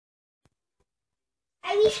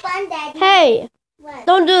I respawned, Daddy. Hey! What?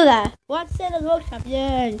 Don't do that. What's Santa's workshop?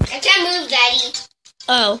 Yay. I can't move, Daddy.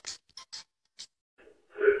 Oh.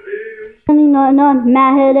 On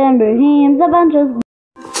Matt and Brahim's a bunch of.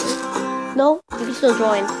 No, you can still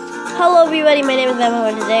join. Hello, everybody. My name is Emma,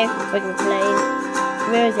 and today we're playing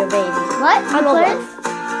Where's Your Baby? What? I'm playing?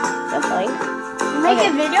 I'm playing. Make Okay.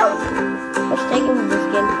 a video? What's taking this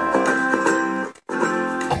game for?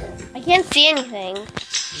 I can't see anything.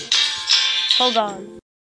 Hold on.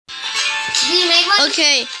 Do you make one?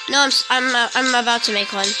 Okay, no, I'm about to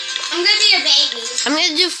make one. I'm gonna be your baby. I'm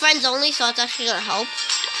gonna do friends only, so it's actually gonna help.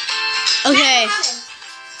 Okay,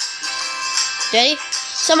 ready?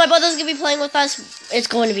 So my brother's gonna be playing with us. It's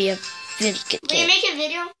going to be a really good Will you game. make a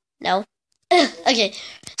video? No. Okay.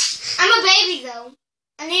 I'm a baby, though.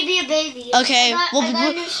 I need to be a baby. Okay. I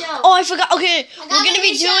got a new show. Oh, I forgot. Okay, I got we're gonna a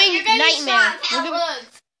be new show. doing You're gonna be Nightmare. shocked how it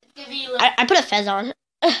looks. It's gonna be look. I put a fez on.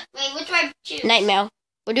 Wait, which one I choose? Nightmare.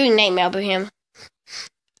 We're doing Nightmare, Abraham.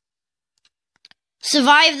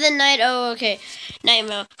 Survive the night. Oh, okay.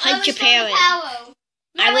 Nightmare. Hunt your parent.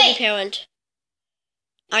 No, I will wait. be parent.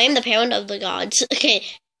 I am the parent of the gods. Okay.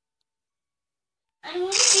 I don't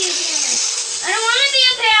want to be a parent. I don't want to be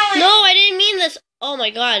a parent. No, I didn't mean this. Oh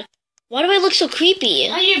my god. Why do I look so creepy?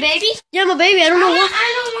 Are you a baby? Yeah, I'm a baby. I don't know why.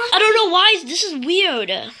 I I don't know why. This is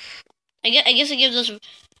weird. I guess it gives us.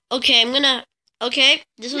 Okay, I'm gonna. Okay,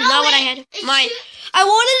 this was not what I had. I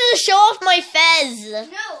wanted to show off my fez.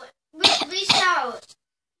 No, restart.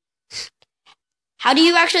 How do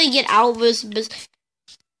you actually get out of this?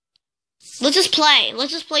 Let's just play.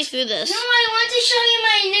 Let's just play through this. No, I want to show you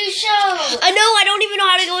my new show. I know. I don't even know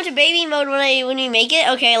how to go into baby mode when we make it.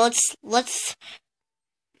 Okay, let's.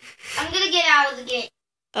 I'm gonna get out of the game.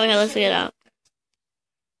 Okay, let's get out.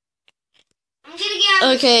 I'm gonna get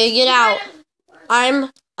out. Okay, get out.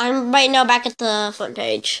 I'm right now back at the front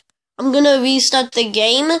page. I'm gonna restart the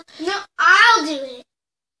game. No, I'll do it.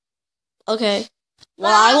 Okay.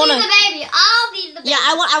 Well, I'll I wanna. be the baby. I'll be the baby. Yeah,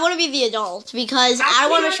 I wanna be the adult because I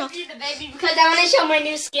wanna show. be the baby because I want to show my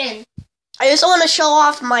new skin. I just wanna show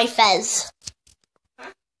off my fez.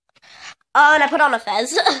 And I put on a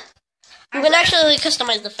fez. I'm gonna actually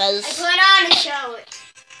customize the I fez. put on a show.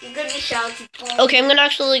 You're gonna be shouting. Okay, I'm gonna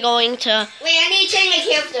actually going to. Wait, I need to change my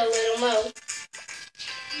character a little more.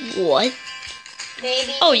 What?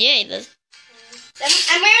 Baby. Oh yay! This.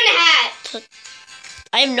 I'm wearing a hat.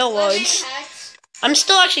 I have no I'm wearing words. a hat. I'm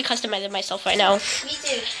still actually customizing myself right now. Me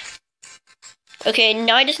too. Okay,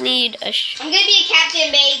 now I just need a. I'm gonna be a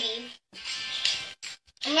captain baby.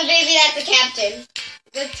 I'm a baby that's a captain.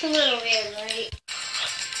 That's a little weird, right?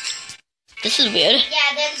 This is weird.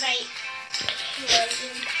 Yeah, that's right.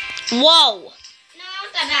 Whoa! No, I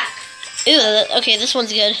want that back. Ew, okay, this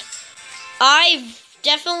one's good. I've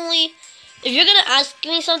definitely. If you're gonna ask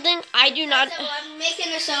me something, I do not. So I'm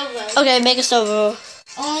making a solo. Okay, make a server.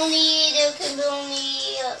 There can be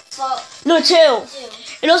only No, two.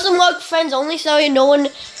 And also mark friends only, so no one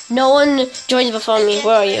joins before me.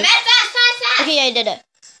 Where are you? Fast. Okay, yeah, I did it.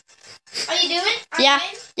 Are you doing it? Yeah,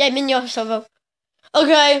 yeah, I'm in your server.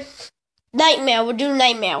 Okay, Nightmare. We're doing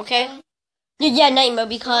Nightmare. Okay. Yeah, Nightmare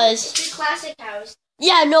because. It's a classic house.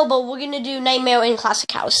 Yeah, no, but we're gonna do Nightmare in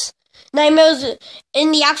Classic House. Nightmare's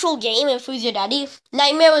in the actual game in Who's Your Daddy.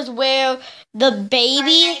 Nightmare is where the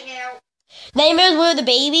baby. Nightmare is where the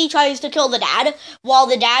baby tries to kill the dad, while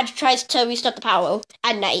the dad tries to restart the power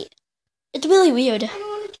at night. It's really weird. I don't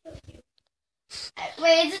want to kill you.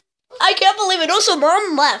 Wait, I can't believe it. Also,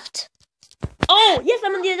 Mom left. Oh, yes,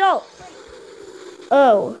 I'm the adult.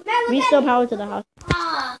 Oh, restore power to the house.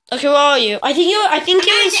 Okay, where are you? I think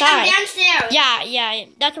you're inside. I'm downstairs. Yeah,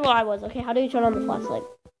 that's where I was. Okay, how do you turn on the flashlight?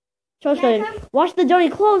 Wash the dirty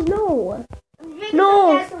clothes. No. I'm drinking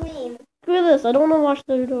No. some gasoline. Screw this. I don't want to wash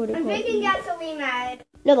the dirty I'm clothes. drinking gasoline, Dad.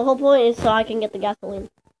 No, the whole point is so I can get the gasoline.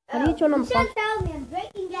 How do you turn on the flashlight? Tell me I'm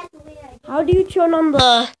drinking gasoline. How do you turn on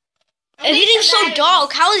the... Everything's so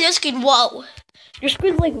dark. How is your screen? Whoa. Your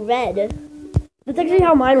screen's like red. That's actually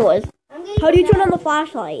how mine was. How do you turn on the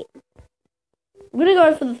flashlight? I'm gonna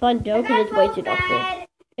go for the front door because it's way too dark for me.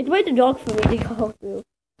 It's way too dark for me to go through.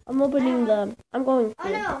 I'm opening the... I'm going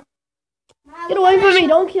through. Oh no. Get away from me.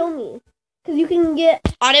 Don't kill me. Because you can get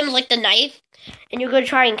items like the knife, and you're going to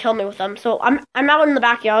try and kill me with them. So I'm out in the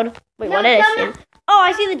backyard. Wait, what is it? Oh,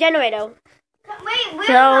 I see the generator. Wait,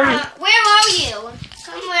 where are you?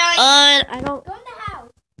 Come where are you? I don't... Go in the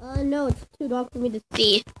house. No, it's too dark for me to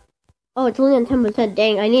see. Oh, it's only on 10%.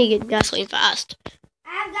 Dang, I need to get gasoline fast. I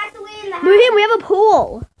have gasoline in the house. We have a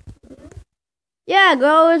pool. Yeah,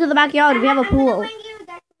 go into the backyard. We have a pool.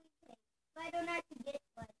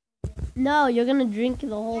 No, you're gonna drink the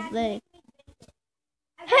whole thing.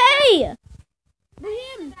 Hey!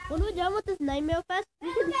 Raheem, when we're done with this Nightmare Fest,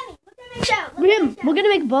 Raheem, we're gonna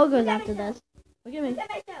make burgers after this. We're gonna make...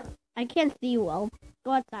 I can't see you well.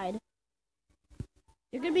 Go outside.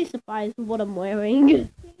 You're gonna be surprised with what I'm wearing. Can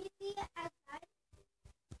you see it outside?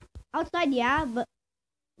 Outside, yeah, but...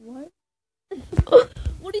 What?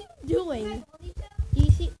 What are you doing? Do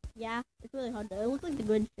you see? Yeah, it's really hard though. It looks like the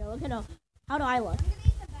Grinch show. Okay, no. How do I look?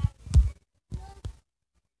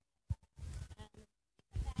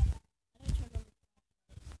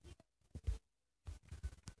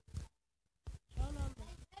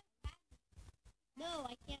 No,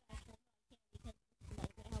 I can't actually.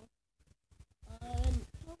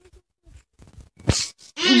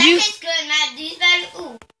 That tastes good, Matt. These better.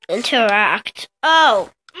 Ooh. Interact.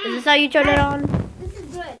 Oh, is this how you turn it on? This is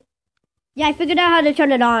good. Yeah, I figured out how to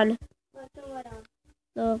turn it on. Let's turn it on.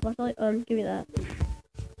 The flashlight. Give me that.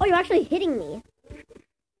 Oh, you're actually hitting me.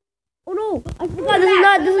 Oh no, I forgot.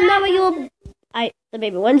 This is not what you. The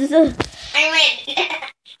baby ones. I win.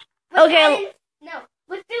 Okay. No,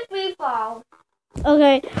 let's do free fall.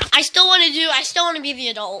 Okay. I still want to be the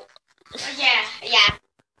adult. Yeah.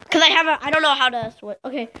 Cause I don't know how to switch.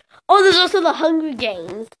 Okay. Oh, there's also the Hungry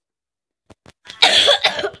Games. This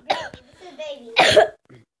is baby.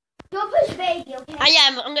 Don't push baby, okay? Yeah,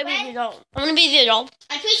 I'm gonna be the adult. I'm gonna be the adult.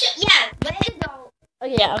 I push it. Yeah, let it go.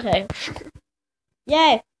 Okay, yeah, okay.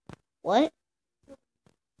 Yay. What?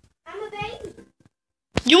 I'm a baby.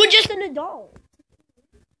 You were just an adult.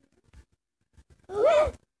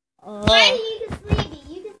 Finally, you can sleepy.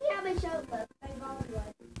 You can see how my show looks. My ball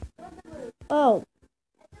was. Oh.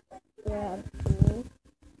 Yeah. Cool.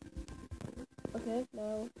 Okay,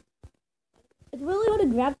 no. It's really hard to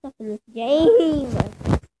grab stuff in this game.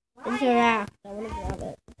 Interact. I want to grab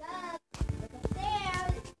it.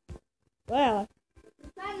 Where?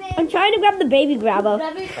 I'm trying to grab the baby grabber.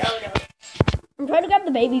 I'm trying to grab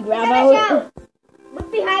the baby grabber.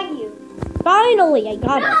 Look behind you. Finally, I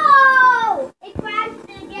got it. No! It crashed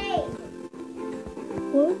the game.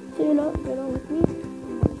 What? So you're not with me?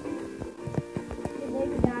 Your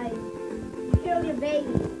baby died. You killed your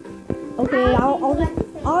baby. Okay,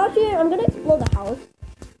 I'm gonna explode the house.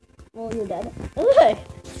 Well, you're dead. Okay.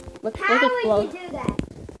 Let's explode. Would you do that?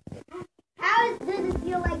 How does it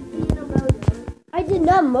feel like being a motor? I did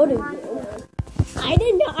not motive you.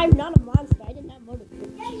 I'm not a monster. I did not motive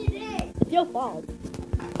you. Yeah, you did. It's your fault.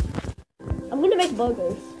 I'm gonna make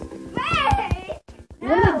burgers. Wait! I'm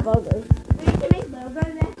gonna make burgers. We need to make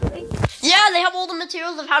burgers, actually. Yeah, they have all the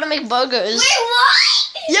materials of how to make burgers. Wait,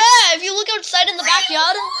 what? Yeah, if you look outside in the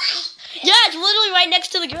backyard. Yeah, it's literally right next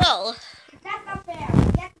to the grill. That's not fair. You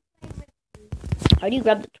have to play with. How do you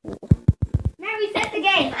grab the tool? Now reset the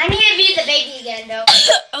game. I need to be the baby again, though.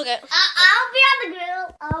 Okay. I'll be on the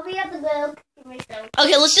grill. I'll be on the grill.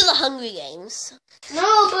 Okay, let's do the Hungry Games.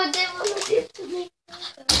 No, but they want to make.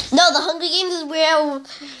 No, the Hungry Games is where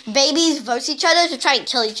babies verse each other to try and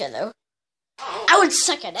kill each other. I would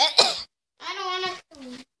suck at it. I don't want to kill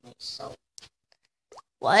myself.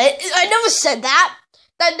 What? I never said that.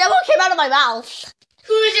 That never came out of my mouth.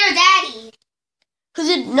 Who's your daddy? Who's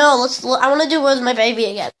it? No, I want to do Where's My Baby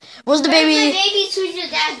again. Where's the baby? Where's my baby? Who's your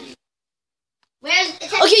daddy?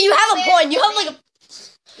 Okay, you have a point. You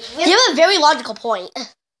have a very logical point.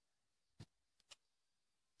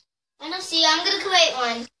 I don't see. I'm gonna create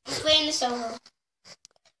one. I'm creating the solo.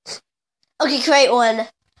 Okay, create one.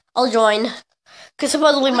 I'll join. Cause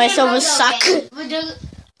supposedly my servers suck. We're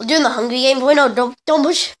doing the Hungry Games. Wait, no, don't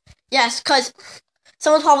push. Yes, cause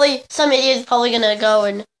some idiot is probably gonna go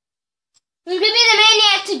and. Who's gonna be the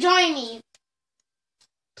maniac to join me?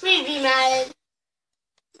 Please be mad.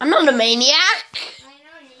 I'm not a maniac. I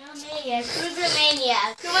know you're not a maniac. Who's the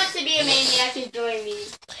maniac? Who wants to be a maniac to join me?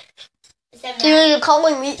 Except Matt. You're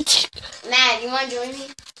calling me. Matt, you want to join me?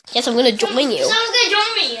 Yes, I'm gonna join you. Someone's gonna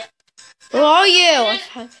join me. Where are you?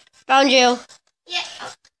 Found you. Yeah.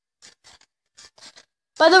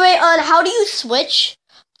 By the way, how do you switch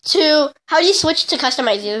to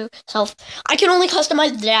customize yourself? I can only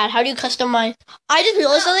customize that. How do you customize? I just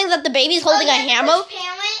realized something that the baby's holding a hammer.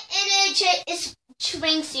 And it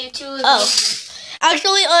shrinks you to. Oh.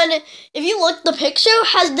 Actually, if you look, the picture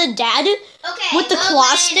has the dad with the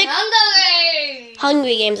claw stick.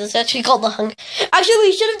 Hungry Games is actually called the Hungry. Actually,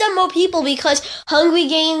 we should have done more people because Hungry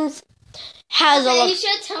Games has a. You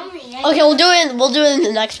should tell me. Okay, we'll do it in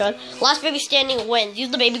the next round. Last baby standing wins. Use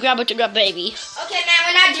the baby grabber to grab baby. Okay, Matt,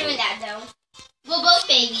 we're not doing that though. We're both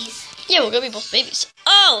babies. Yeah, we're gonna be both babies.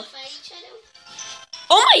 Oh.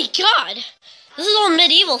 Oh my God! This is all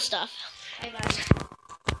medieval stuff.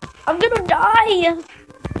 I'm gonna die! Am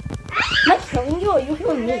I killing you or are you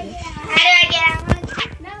killing me? How do I get out?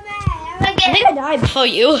 No, Matt. I think I died before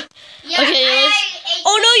you. Yeah, okay,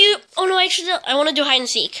 Oh no, actually, I want to do hide and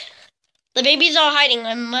seek. The babies are hiding.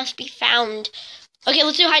 I must be found. Okay,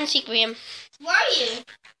 let's do hide and seek, Liam. Where are you?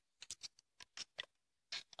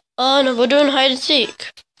 Oh no, we're doing hide and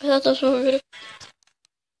seek. I thought that's what we were gonna.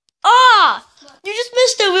 Ah! You just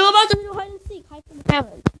missed it. We were about to do hide and seek. Hide from the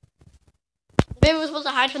parent. The baby was supposed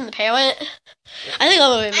to hide from the parent. I think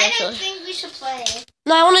I'm a baby, actually. I don't think we should play.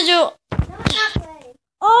 No, I want to do. No, let's not play.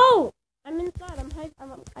 Oh! I'm inside.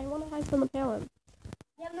 I want to hide from the parent.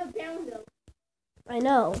 You have no parent though. I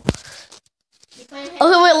know. Okay,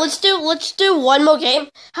 wait. Let's do one more game.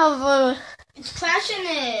 It's crashing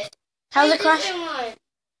it. How's it crash?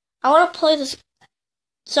 I want to play this.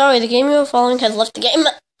 Sorry, the game you were following has left the game.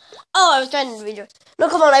 Oh, I was trying to read it. No,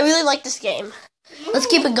 come on. I really like this game. No. Let's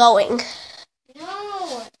keep it going.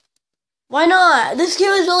 No. Why not? This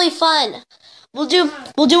game is really fun. How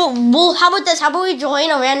about this? How about we join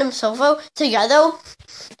a random server together?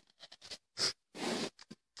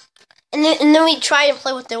 And then we try and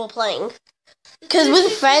play what they were playing. Because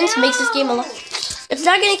with friends makes this game a lot. It's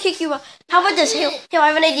not gonna kick you out. How about this? Here, I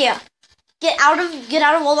have an idea. Get out of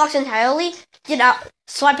ROBLOX entirely.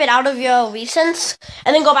 Swipe it out of your recents,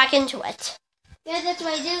 and then go back into it. Yeah, that's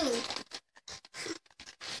what I do.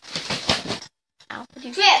 Ow,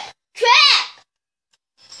 Trip!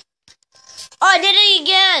 Oh, I did it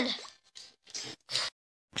again.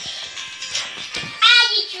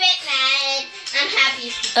 You tripped, man. I'm happy.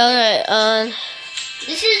 Okay,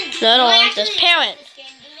 This is. no, I don't want this. Parent.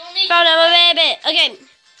 Found out my baby. Okay,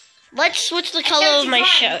 let's switch the color of my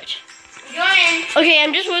shirt. Join. Okay,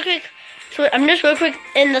 I'm just real quick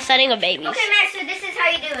in the setting of babies. Okay, Matt, so this is how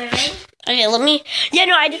you do it, right? Okay, let me. Yeah,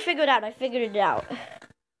 no, I just figured it out. I figured it out.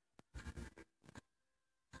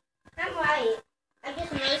 I'm white. I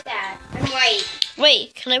just noticed that. I'm white.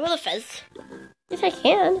 Wait, can I wear the fez? Yes, I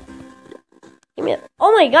can. Give me.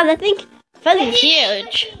 Oh my god, I think fez is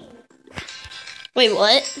huge. Wait,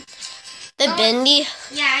 what? The bendy?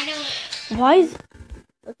 Yeah, I know. Why is?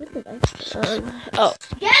 Oh.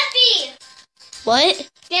 Jeffy! What?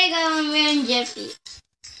 There you go, I'm wearing Jeffy.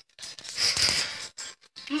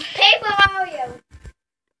 Paper Mario.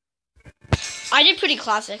 I did pretty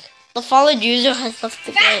classic. The followed user has left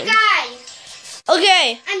the Fat game. guy.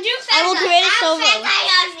 Okay. I'm doing fat I will guy. create a I'm server. fat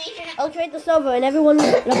guy. I'll create the server and everyone.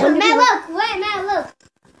 Matt, look. Wait, Matt, look.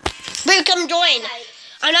 Wait, come join.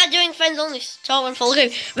 I'm not doing friends only. So I'm full.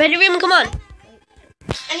 Okay, ready, Raymond? Come on.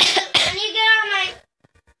 I need to get on my.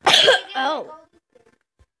 Oh.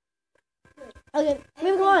 Okay,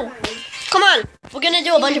 Raymond, come on. Come on. We're gonna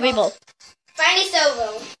do a bunch of people. Find a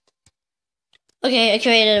server. Okay, I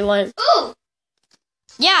created one. Ooh.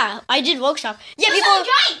 Yeah, I did workshop. Yeah, So people.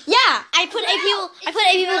 join. Yeah, I put 8 people. I put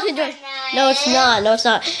 8 people can join. No, it's not. No, it's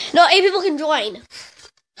not. No, 8 people can join.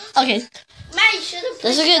 Okay. Matt, you should have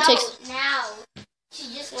This is gonna take. Now.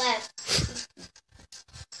 She just left.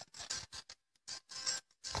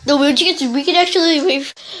 The weird thing is we can actually.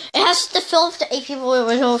 It has to fill up to 8 people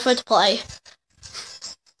in order for it to play.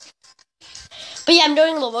 But yeah, I'm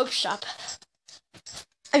doing the workshop.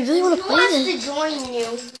 I really want to play this. Who wants to join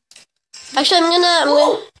you? Actually, I'm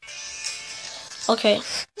gonna. Okay.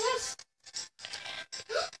 Yes.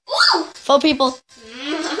 Ooh. 4 people.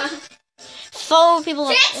 4 people.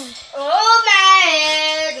 Oh,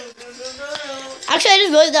 man. Actually, I just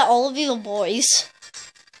realized that all of you are boys.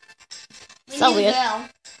 It's not weird.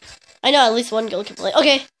 I know at least one girl can play.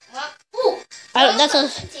 Okay. Ooh. That's a.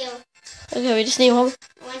 Okay, we just need one.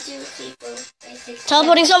 1, 2, 3, 4, 5, 6.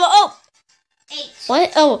 Teleporting server. Oh. 8.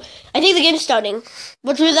 What? Oh, I think the game's starting.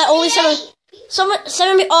 But with that, only 7.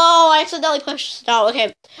 Oh, I accidentally pushed start.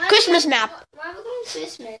 Okay. Christmas map. Why are we going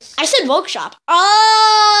Christmas? I said workshop.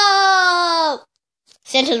 Oh.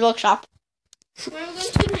 Santa's workshop. Why are we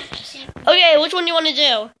going Christmas? Okay, which one do you want to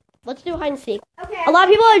do? Let's do hide and seek. Okay. A lot of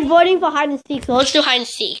people are voting for hide and seek, so let's do hide and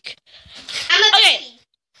seek. I'm a Okay. baby.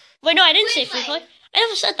 Wait, no, I didn't say free play. I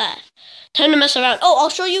never said that. Time to mess around. Oh, I'll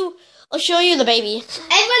show you the baby.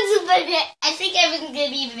 Everyone's a baby. I think everyone's gonna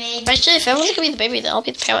be the baby. Actually, if everyone's gonna be the baby, then I'll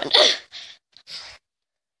be the parent.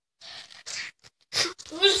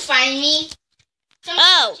 Who's find me? Someone's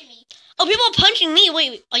Oh. punching me. Oh, people are punching me.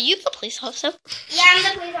 Wait, are you the police officer? Yeah, I'm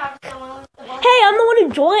the police officer. Hey, I'm the one who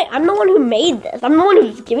joined. I'm the one who made this. I'm the one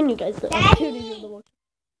who's giving you guys the opportunity.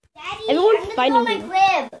 Daddy, Everyone's I'm finding my me.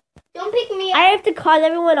 crib. Don't pick me up. I have to cut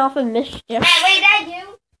everyone off of mischief. Wait, that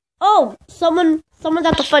you? Oh, someone's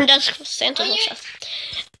at the front desk for Santa Are you- Lucia.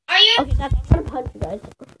 Are you? Okay, I'm gonna punch you guys.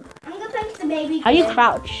 I'm gonna punch the baby. How do you crib.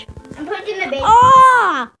 crouch? I'm punching the baby.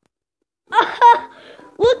 Ah!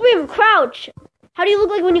 Look, we crouch. How do you look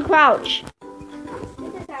like when you crouch?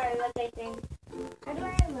 This is how I look, I think. How do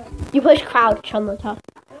I look? You push crouch on the top.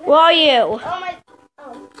 Where are you? Oh my.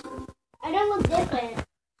 I don't look different.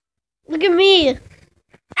 Look at me. Ow,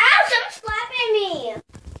 someone's slapping me.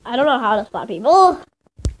 I don't know how to slap people.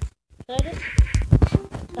 Can I just?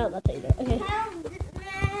 Oh, that's how you do it. Okay.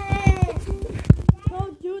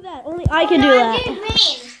 Don't do that. Only I can do that.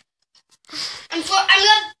 I'm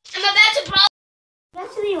about to blow.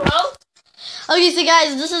 That's the rope. Okay, so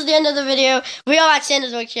guys, this is the end of the video. We are at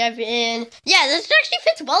Santa's workshop, and yeah, this actually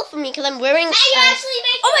fits well for me because I'm wearing. Hey, you actually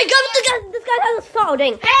make. Oh my God! This guy has a saw.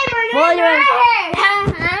 Dang. Hey, Well, anyway.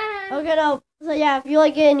 we're Okay, no. So yeah, if you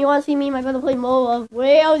like it and you want to see me and my brother play more of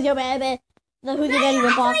Where's Your Baby? The Who's Your Daddy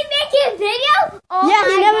ripoff. making a video? Oh Yeah, my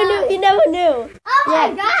he never God. knew. He never knew. Oh Yeah.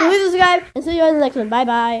 my God. So please subscribe and see you in the next one. Bye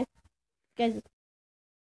bye, guys.